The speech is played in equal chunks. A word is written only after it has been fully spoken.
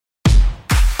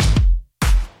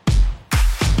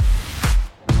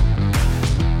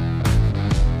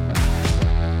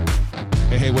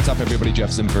what's up, everybody?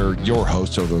 Jeff Zimfer, your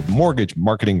host of the Mortgage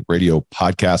Marketing Radio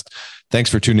podcast. Thanks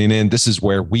for tuning in. This is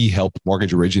where we help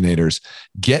mortgage originators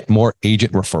get more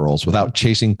agent referrals without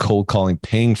chasing, cold calling,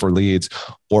 paying for leads,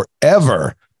 or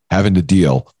ever having to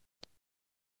deal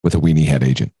with a weenie head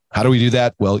agent. How do we do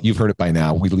that? Well, you've heard it by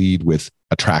now. We lead with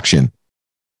attraction.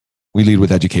 We lead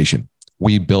with education.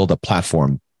 We build a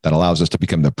platform that allows us to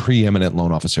become the preeminent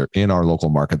loan officer in our local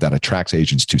market that attracts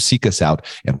agents to seek us out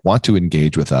and want to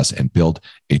engage with us and build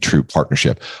a true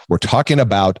partnership. We're talking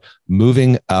about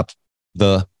moving up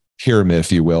the pyramid,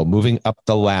 if you will, moving up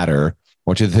the ladder. I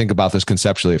want you to think about this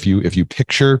conceptually. If you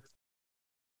picture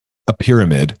a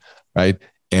pyramid, right?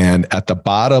 And at the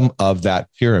bottom of that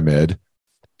pyramid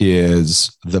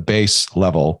is the base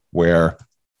level where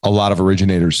a lot of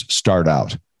originators start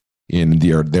out in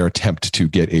their attempt to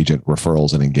get agent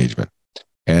referrals and engagement.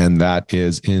 And that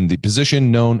is in the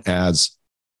position known as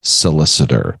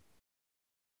solicitor.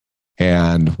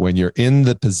 And when you're in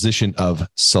the position of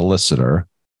solicitor,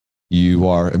 you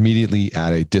are immediately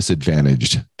at a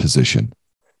disadvantaged position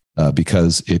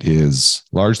because it is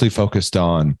largely focused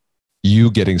on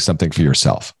you getting something for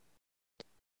yourself.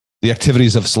 The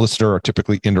activities of solicitor are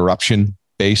typically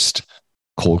interruption-based.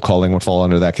 Cold calling would fall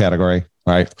under that category,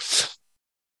 right?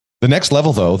 The next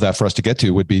level, though, that for us to get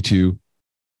to would be to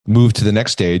move to the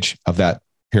next stage of that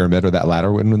pyramid or that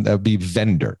ladder, and that would be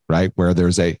vendor, right? Where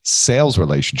there's a sales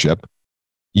relationship,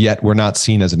 yet we're not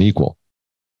seen as an equal.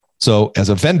 So as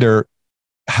a vendor,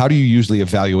 how do you usually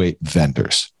evaluate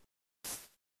vendors?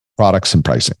 Products and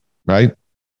pricing, right?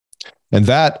 And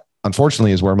that,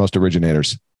 unfortunately, is where most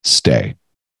originators stay.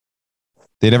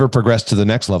 They never progress to the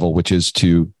next level, which is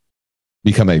to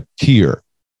become a peer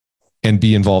and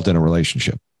be involved in a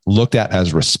relationship, looked at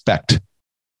as respect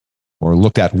or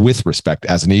looked at with respect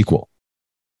as an equal.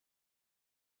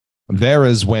 There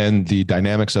is when the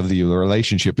dynamics of the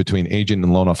relationship between agent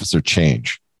and loan officer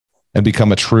change and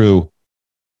become a true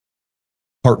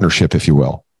partnership, if you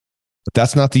will. But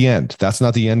that's not the end. That's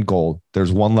not the end goal.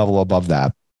 There's one level above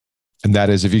that. And that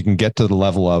is if you can get to the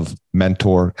level of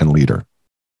mentor and leader,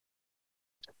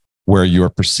 where you're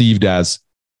perceived as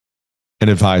an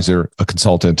advisor, a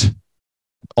consultant,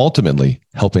 ultimately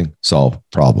helping solve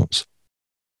problems.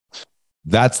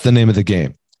 That's the name of the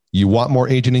game. You want more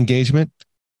agent engagement.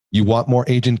 You want more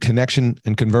agent connection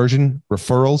and conversion,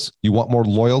 referrals. You want more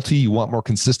loyalty. You want more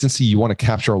consistency. You want to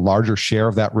capture a larger share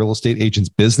of that real estate agent's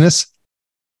business.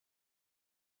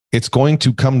 It's going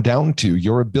to come down to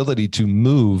your ability to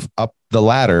move up the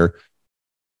ladder,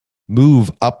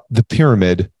 move up the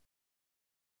pyramid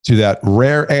to that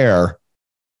rare air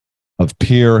of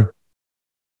peer,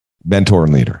 mentor,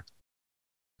 and leader.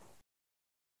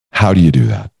 How do you do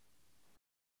that?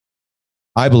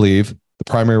 I believe the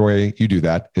primary way you do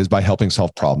that is by helping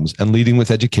solve problems and leading with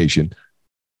education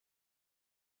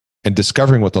and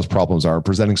discovering what those problems are and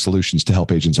presenting solutions to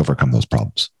help agents overcome those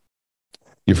problems.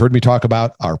 You've heard me talk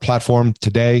about our platform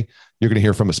today. You're going to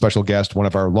hear from a special guest, one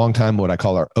of our longtime, what I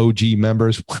call our OG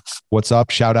members. What's up?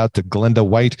 Shout out to Glenda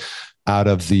White out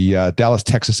of the Dallas,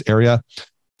 Texas area.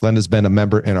 Glenda's been a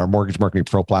member in our Mortgage Marketing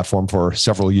Pro platform for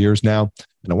several years now.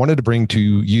 And I wanted to bring to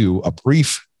you a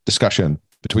brief discussion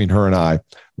between her and I,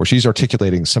 where she's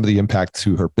articulating some of the impact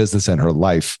to her business and her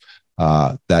life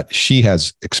that she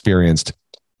has experienced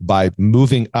by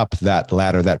moving up that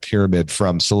ladder, that pyramid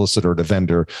from solicitor to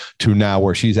vendor to now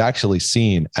where she's actually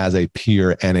seen as a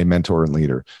peer and a mentor and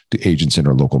leader to agents in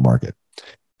her local market.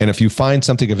 And if you find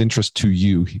something of interest to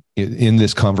you in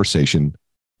this conversation,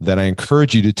 then I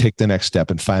encourage you to take the next step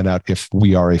and find out if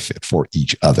we are a fit for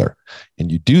each other.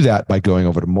 And you do that by going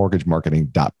over to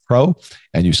mortgagemarketing.pro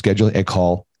and you schedule a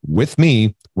call with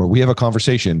me where we have a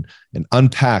conversation and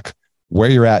unpack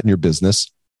where you're at in your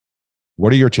business.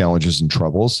 What are your challenges and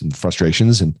troubles and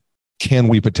frustrations? And can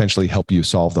we potentially help you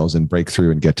solve those and break through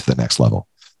and get to the next level?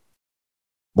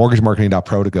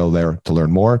 Mortgagemarketing.pro to go there to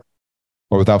learn more.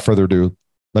 Or without further ado,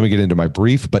 let me get into my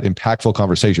brief but impactful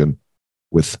conversation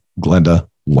with Glenda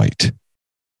White.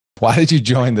 Why did you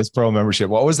join this pro membership?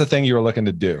 What was the thing you were looking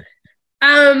to do?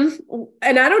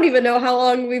 And I don't even know how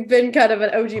long we've been kind of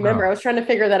an OG member. I was trying to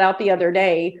figure that out the other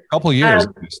day. A couple years.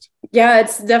 Yeah,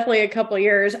 it's definitely a couple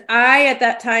years. I, at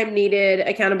that time, needed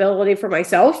accountability for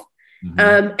myself.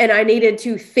 And I needed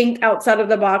to think outside of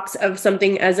the box of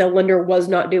something as a lender was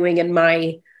not doing in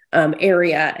my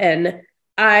area. And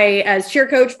I, as cheer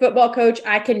coach, football coach,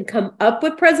 I can come up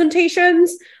with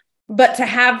presentations, but to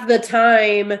have the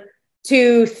time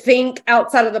to think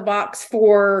outside of the box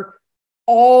for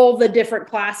all the different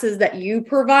classes that you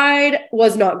provide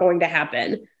was not going to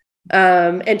happen.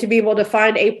 And to be able to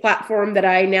find a platform that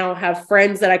I now have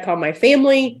friends that I call my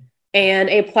family and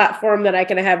a platform that I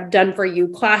can have done for you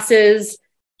classes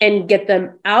and get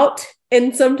them out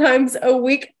in sometimes a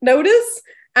week notice.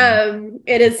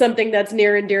 It is something that's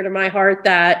near and dear to my heart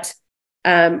that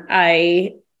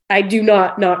I do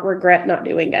not regret not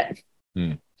doing it.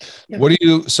 Yeah.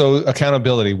 So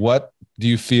accountability, what do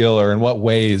you feel, or in what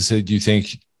ways do you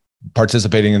think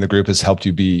participating in the group has helped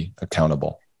you be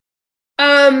accountable?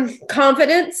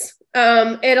 Confidence.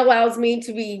 It allows me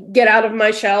to get out of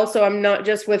my shell. So I'm not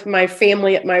just with my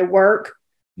family at my work.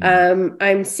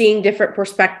 I'm seeing different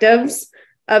perspectives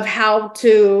of how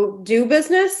to do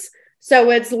business.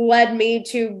 So it's led me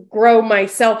to grow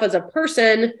myself as a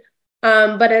person.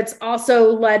 But it's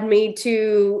also led me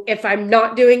to, if I'm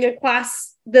not doing a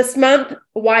class this month,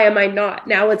 why am I not?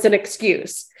 Now it's an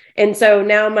excuse. And so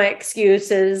now my excuse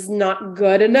is not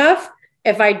good enough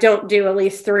if I don't do at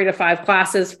least 3 to 5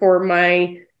 classes for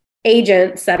my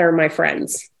agents that are my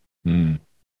friends.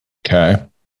 Okay.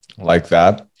 Like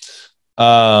that.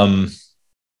 Okay.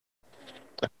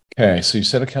 So you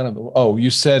said accountable. Oh,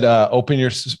 you said open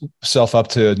yourself up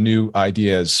to new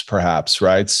ideas, perhaps,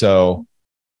 right? So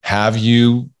have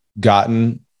you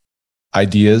gotten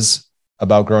ideas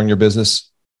about growing your business?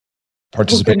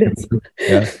 Participating?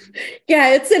 Yeah.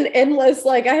 Yeah, it's an endless,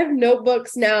 I have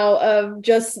notebooks now of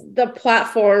just the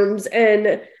platforms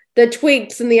and the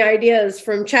tweaks and the ideas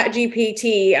from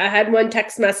ChatGPT. I had one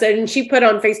text message and she put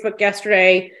on Facebook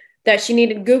yesterday that she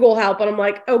needed Google help. And I'm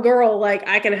like, oh girl,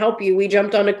 I can help you. We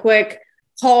jumped on a quick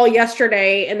call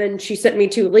yesterday and then she sent me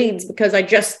 2 leads because I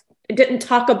just didn't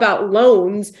talk about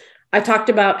loans. I talked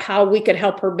about how we could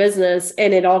help her business,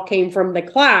 and it all came from the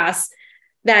class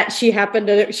that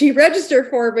she registered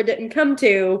for, but didn't come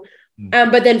to,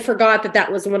 but then forgot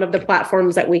that was one of the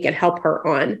platforms that we could help her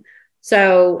on.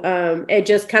 So it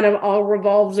just kind of all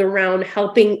revolves around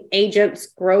helping agents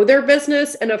grow their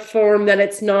business in a form that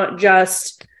it's not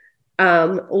just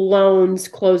loans,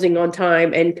 closing on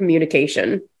time, and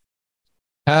communication.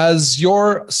 Has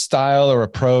your style or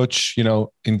approach,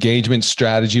 engagement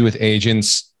strategy with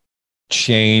agents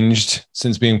changed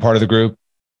since being part of the group?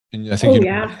 And I think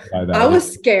I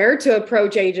was scared to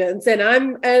approach agents, and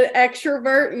I'm an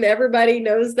extrovert and everybody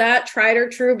knows that, tried or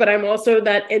true, but I'm also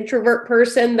that introvert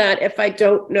person that if I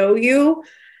don't know you,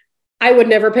 I would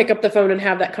never pick up the phone and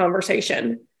have that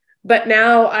conversation. But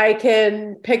now I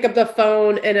can pick up the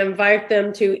phone and invite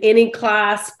them to any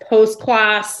class,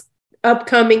 post-class,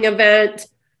 upcoming event.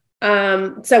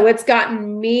 So it's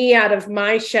gotten me out of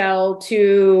my shell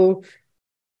to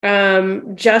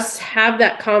just have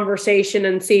that conversation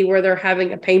and see where they're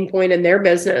having a pain point in their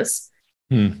business.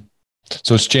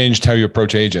 So it's changed how you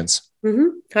approach agents.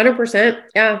 100%.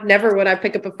 Yeah. Never would I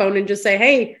pick up a phone and just say,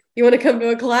 hey, you want to come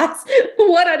to a class?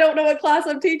 One, I don't know what class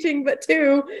I'm teaching, but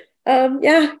 2,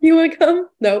 yeah, you want to come?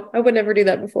 No, I would never do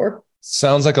that before.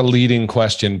 Sounds like a leading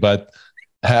question, but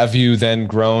have you then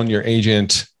grown your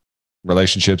agent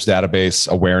relationships, database,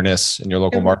 awareness in your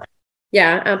local market?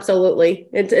 Yeah, absolutely.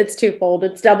 It's twofold.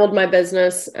 It's doubled my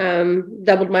business,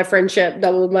 doubled my friendship,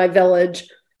 doubled my village,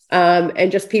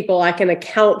 and just people I can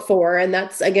account for. And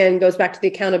that's, again, goes back to the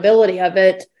accountability of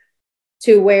it,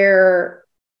 to where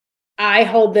I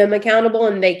hold them accountable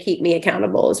and they keep me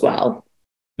accountable as well.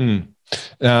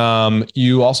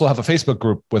 You also have a Facebook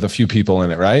group with a few people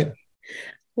in it, right?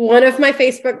 One of my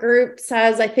Facebook groups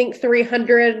has, I think,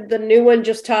 300. The new one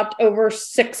just topped over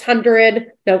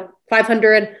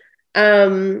 500.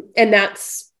 And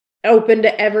that's open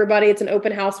to everybody. It's an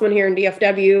open house one here in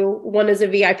DFW. One is a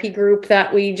VIP group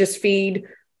that we just feed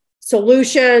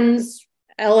solutions,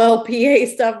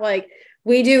 LLPA stuff.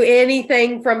 We do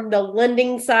anything from the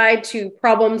lending side to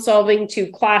problem solving, to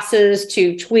classes,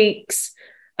 to tweaks.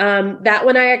 That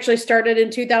one I actually started in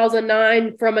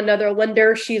 2009 from another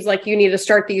lender. She's like, you need to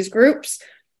start these groups.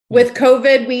 With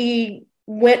COVID, we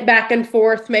went back and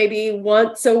forth maybe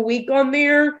once a week on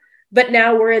there. But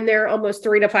now we're in there almost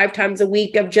 3 to 5 times a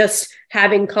week of just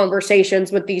having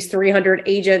conversations with these 300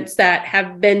 agents that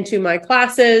have been to my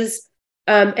classes,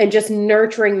 and just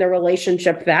nurturing the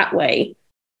relationship that way.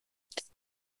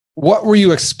 What were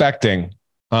you expecting?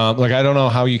 I don't know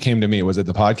how you came to me. Was it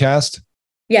the podcast?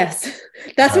 Yes.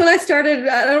 That's when I started.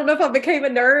 I don't know if I became a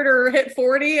nerd or hit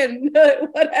 40 and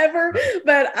whatever,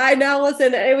 but I now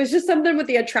listen. It was just something with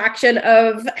the attraction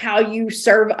of how you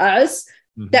serve us,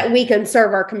 that we can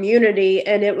serve our community.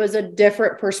 And it was a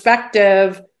different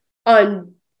perspective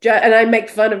on, and I make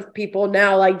fun of people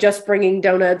now, just bringing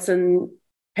donuts and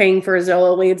paying for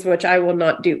Zillow leads, which I will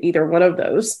not do either one of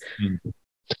those.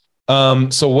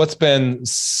 So what's been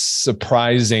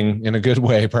surprising in a good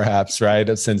way, perhaps,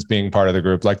 right? Since being part of the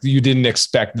group, you didn't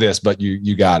expect this, but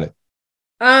you got it.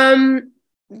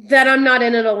 that I'm not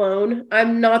in it alone.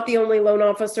 I'm not the only loan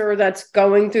officer that's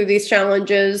going through these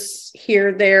challenges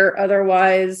here, there,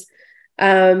 otherwise.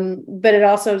 But it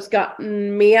also has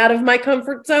gotten me out of my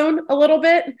comfort zone a little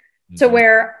bit to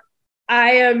where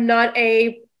I am not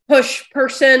a push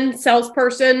person,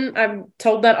 salesperson. I'm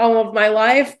told that all of my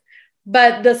life.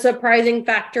 But the surprising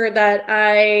factor that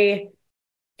I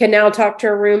can now talk to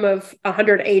a room of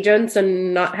 100 agents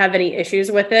and not have any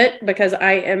issues with it because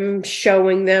I am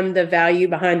showing them the value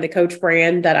behind the coach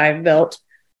brand that I've built.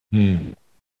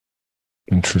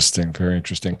 Interesting. Very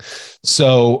interesting.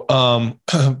 So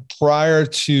prior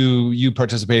to you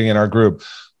participating in our group,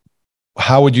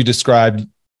 how would you describe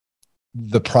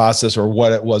the process or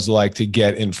what it was like to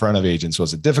get in front of agents?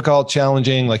 Was it difficult,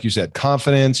 challenging? Like you said,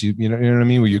 confidence, you know what I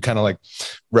mean? Were you kind of like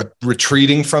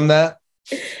retreating from that?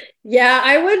 Yeah,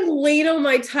 I would lean on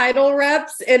my title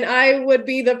reps and I would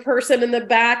be the person in the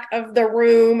back of the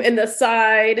room in the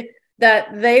side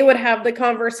that they would have the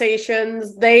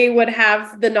conversations, they would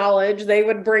have the knowledge, they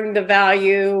would bring the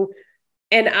value,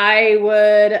 and I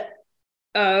would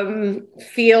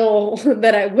feel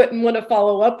that I wouldn't want to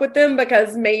follow up with them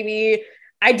because maybe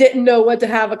I didn't know what to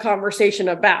have a conversation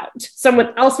about.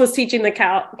 Someone else was teaching the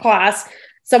class,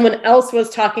 someone else was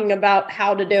talking about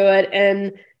how to do it,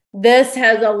 and this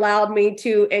has allowed me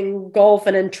to engulf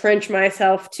and entrench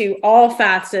myself to all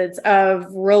facets of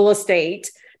real estate.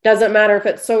 Doesn't matter if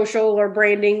it's social or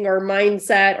branding or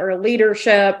mindset or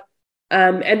leadership.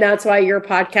 And that's why your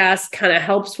podcast kind of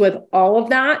helps with all of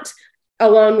that,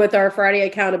 along with our Friday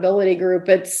accountability group.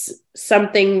 It's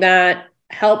something that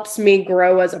helps me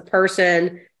grow as a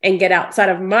person and get outside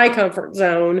of my comfort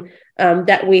zone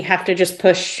that we have to just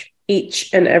push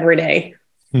each and every day.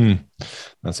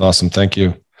 That's awesome. Thank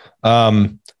you.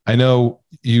 I know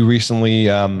you recently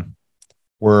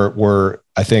were,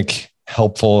 I think,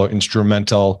 helpful,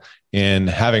 instrumental in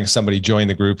having somebody join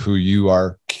the group who you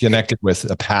are connected with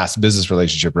a past business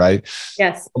relationship, right?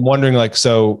 Yes. I'm wondering, like,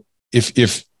 so if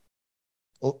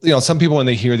you know, some people when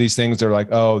they hear these things, they're like,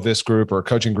 oh, this group or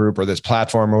coaching group or this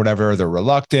platform or whatever, they're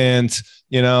reluctant,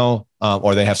 you know,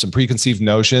 or they have some preconceived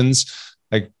notions.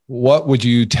 Like, what would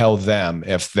you tell them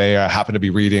if they happen to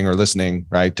be reading or listening,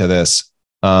 right, to this?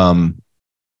 To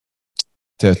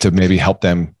maybe help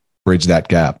them bridge that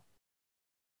gap?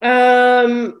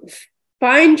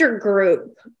 Find your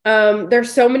group.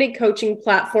 There's so many coaching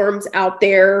platforms out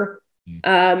there.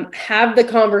 Have the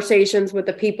conversations with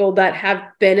the people that have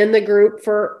been in the group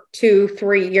for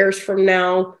 2-3 years from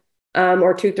now,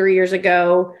 or 2-3 years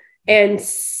ago, and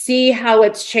see how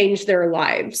it's changed their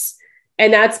lives.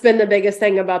 And that's been the biggest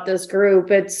thing about this group.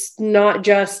 It's not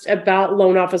just about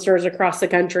loan officers across the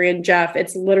country and Jeff.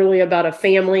 It's literally about a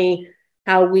family,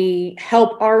 how we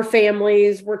help our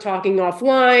families. We're talking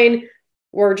offline.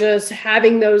 We're just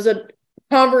having those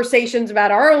conversations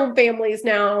about our own families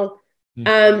now.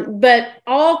 But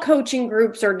all coaching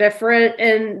groups are different.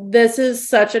 And this is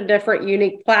such a different,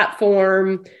 unique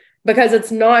platform because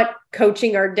it's not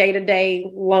coaching our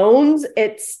day-to-day loans.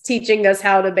 It's teaching us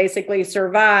how to basically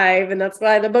survive. And that's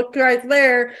why the book right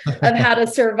there of how to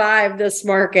survive this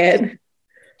market.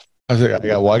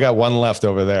 I got one left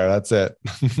over there. That's it.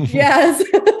 Yes.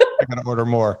 I got to order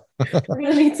more. We're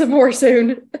going to need some more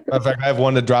soon. In fact, I have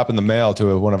one to drop in the mail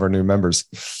to one of our new members.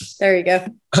 There you go.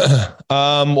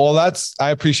 Well,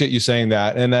 I appreciate you saying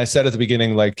that. And I said at the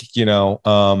beginning, like, you know,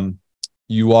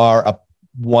 you are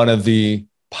one of the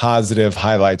positive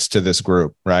highlights to this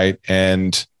group, right?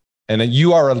 And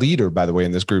you are a leader, by the way,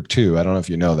 in this group too. I don't know if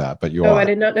you know that, but you are. I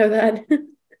did not know that.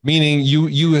 Meaning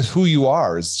you who you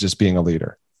are is just being a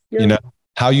leader. Yeah. You know,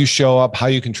 how you show up, how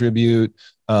you contribute,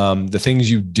 the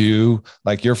things you do,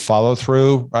 like your follow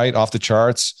through, right, off the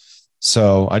charts.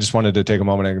 So I just wanted to take a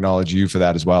moment and acknowledge you for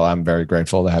that as well. I'm very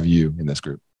grateful to have you in this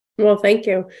group. Well, thank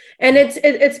you. And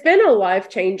it's been a life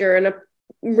changer and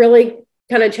really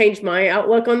kind of changed my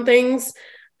outlook on things.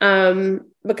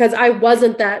 Because I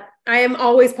wasn't that. I am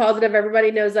always positive.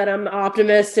 Everybody knows that I'm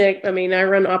optimistic. I mean, I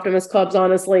run optimist clubs,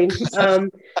 honestly.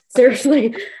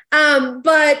 Seriously.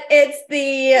 But it's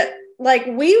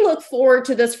we look forward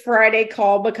to this Friday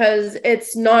call because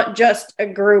it's not just a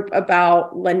group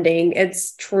about lending.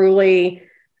 It's truly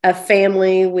a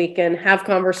family. We can have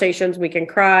conversations. We can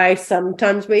cry.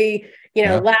 Sometimes we,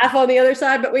 laugh on the other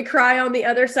side, but we cry on the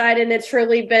other side. And it's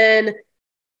really been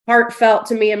heartfelt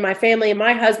to me and my family. And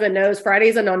my husband knows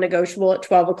Friday's a non-negotiable at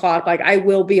 12 o'clock. Like, I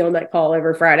will be on that call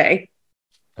every Friday.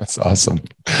 That's awesome.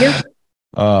 Yeah.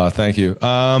 Thank you.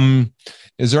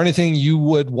 Is there anything you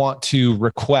would want to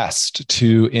request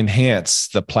to enhance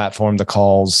the platform, the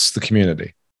calls, the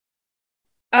community?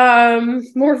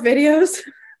 More videos.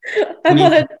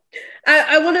 I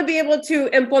I want to be able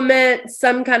to implement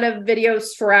some kind of video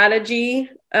strategy.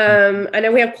 I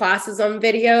know we have classes on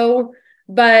video,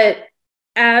 but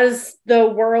as the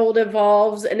world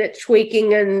evolves and it's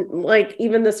tweaking, and like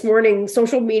even this morning,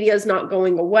 social media is not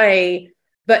going away,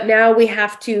 but now we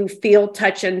have to feel,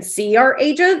 touch, and see our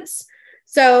agents.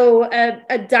 So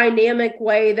a dynamic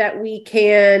way that we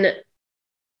can,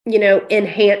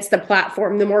 enhance the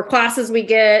platform. The more classes we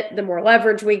get, the more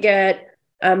leverage we get.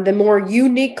 The more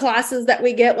unique classes that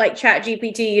we get, like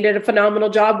ChatGPT, you did a phenomenal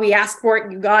job. We asked for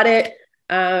it, you got it.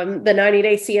 The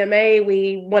 90-day CMA,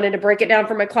 we wanted to break it down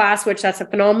for my class, which that's a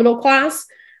phenomenal class.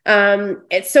 So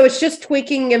it's just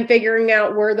tweaking and figuring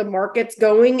out where the market's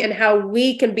going and how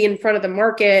we can be in front of the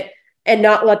market and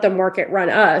not let the market run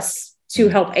us to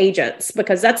help agents,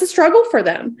 because that's a struggle for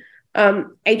them.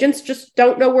 Agents just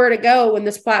don't know where to go when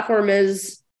this platform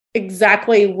is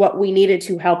exactly what we needed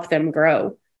to help them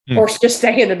grow. Or just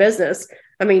stay in the business.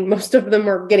 I mean, most of them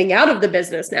are getting out of the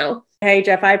business now. Hey,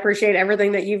 Jeff, I appreciate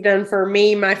everything that you've done for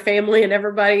me, my family, and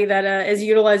everybody that is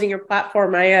utilizing your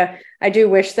platform. I do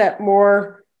wish that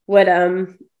more would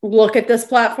look at this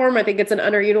platform. I think it's an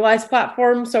underutilized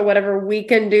platform. So whatever we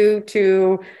can do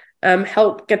to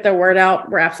help get the word out,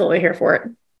 we're absolutely here for it.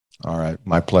 All right.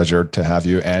 My pleasure to have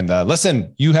you. And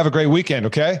listen, you have a great weekend,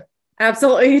 okay?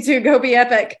 Absolutely. You too. Go be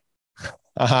epic.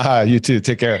 You too.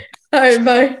 Take care. All right,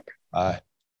 bye. Bye.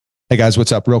 Hey guys,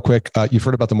 what's up? Real quick, you've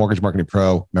heard about the Mortgage Marketing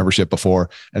Pro membership before,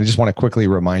 and I just want to quickly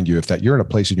remind you, if that you're in a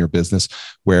place in your business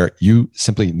where you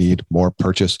simply need more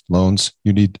purchase loans,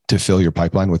 you need to fill your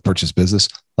pipeline with purchase business.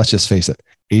 Let's just face it,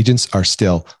 agents are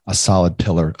still a solid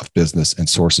pillar of business and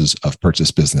sources of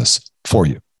purchase business for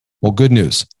you. Well, good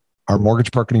news. Our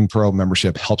Mortgage Marketing Pro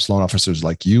membership helps loan officers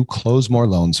like you close more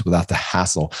loans without the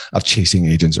hassle of chasing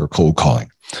agents or cold calling.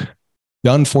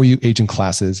 Done for you agent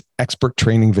classes, expert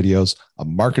training videos, a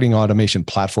marketing automation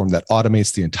platform that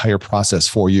automates the entire process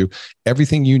for you,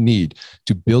 everything you need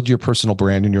to build your personal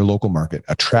brand in your local market,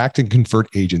 attract and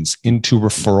convert agents into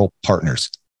referral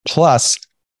partners. Plus,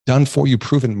 done for you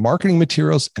proven marketing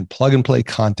materials and plug and play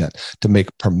content to make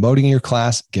promoting your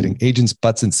class, getting agents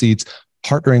butts in seats,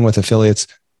 partnering with affiliates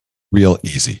real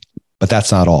easy. But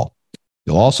that's not all.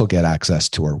 You'll also get access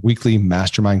to our weekly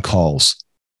mastermind calls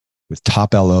with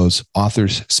top LOs,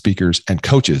 authors, speakers, and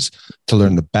coaches to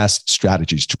learn the best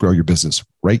strategies to grow your business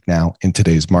right now in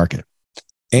today's market.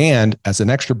 And as an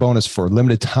extra bonus for a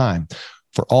limited time,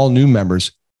 for all new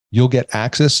members, you'll get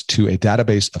access to a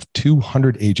database of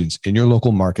 200 agents in your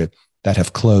local market that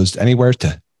have closed anywhere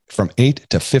from 8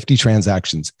 to 50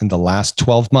 transactions in the last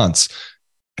 12 months.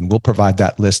 And we'll provide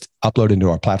that list uploaded into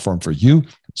our platform for you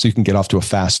so you can get off to a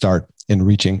fast start in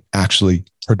reaching actually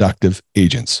productive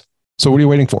agents. So what are you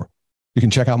waiting for? You can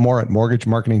check out more at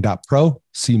mortgagemarketing.pro,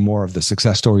 see more of the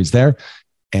success stories there.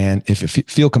 And if you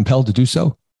feel compelled to do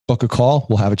so, book a call.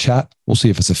 We'll have a chat. We'll see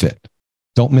if it's a fit.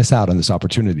 Don't miss out on this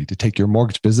opportunity to take your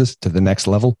mortgage business to the next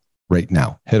level right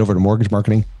now. Head over to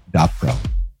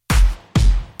mortgagemarketing.pro.